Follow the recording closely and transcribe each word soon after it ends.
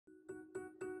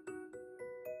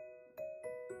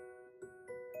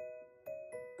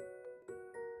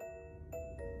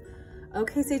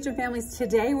Okay, Sage and families,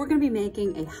 today we're gonna be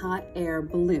making a hot air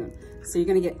balloon. So you're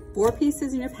gonna get 4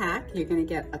 pieces in your pack. You're gonna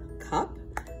get a cup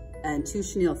and 2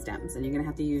 chenille stems, and you're gonna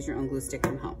have to use your own glue stick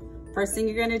from home. First thing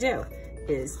you're gonna do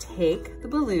is take the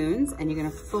balloons and you're gonna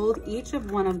fold each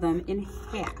of one of them in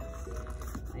half,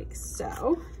 like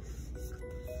so.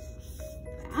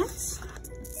 Let's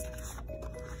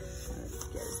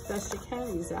get as best you can,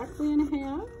 exactly in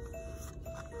half.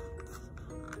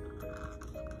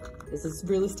 This is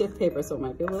really stiff paper, so it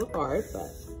might be a little hard,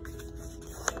 but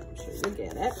I'm sure you'll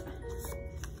get it.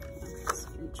 Okay, so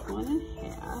each one in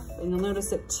half. And you'll notice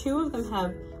that 2 of them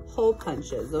have hole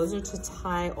punches. Those are to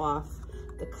tie off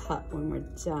the cup when we're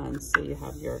done, so you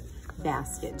have your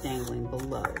basket dangling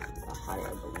below the hot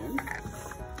air balloon.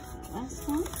 And last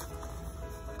one.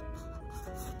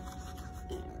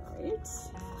 All right.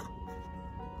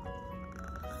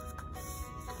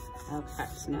 Okay,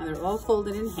 so now they're all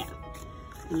folded in half.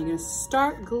 And you're gonna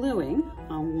start gluing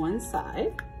on one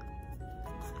side,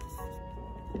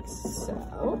 like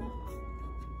so.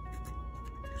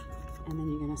 And then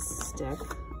you're gonna stick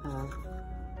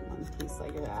one piece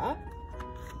like that.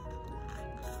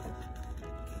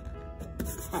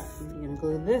 Okay, and you're gonna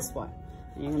glue this one.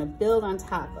 And you're gonna build on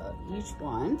top of each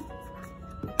one.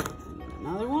 And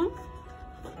another one.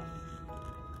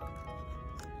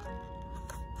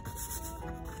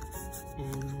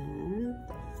 And then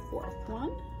the 4th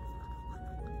one.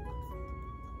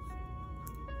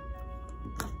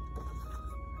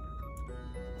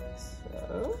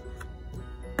 So,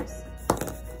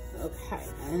 okay,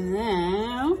 and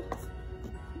now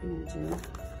I'm gonna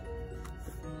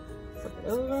flip it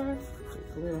over, do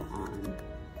glue on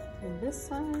this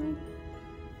side, and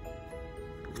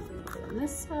on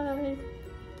this side,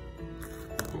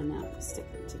 and now we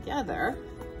stick them together,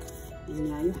 and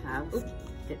now you have, oops,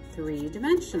 it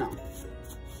 3-dimensional.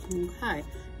 Okay,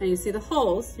 now you see the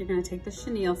holes. You're gonna take the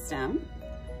chenille stem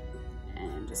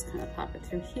and just kind of pop it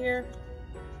through here,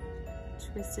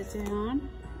 twist it down,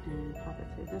 and pop it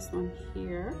through this one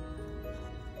here,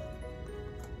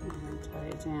 and tie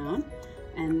it down.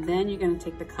 And then you're gonna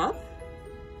take the cup,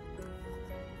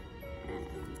 and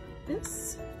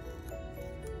this,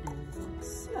 and like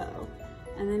so.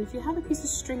 And then if you have a piece of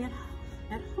string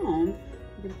at home,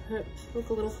 you can poke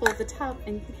a little hole at the top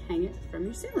and you can hang it from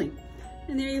your ceiling.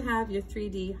 And there you have your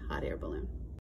 3D hot air balloon.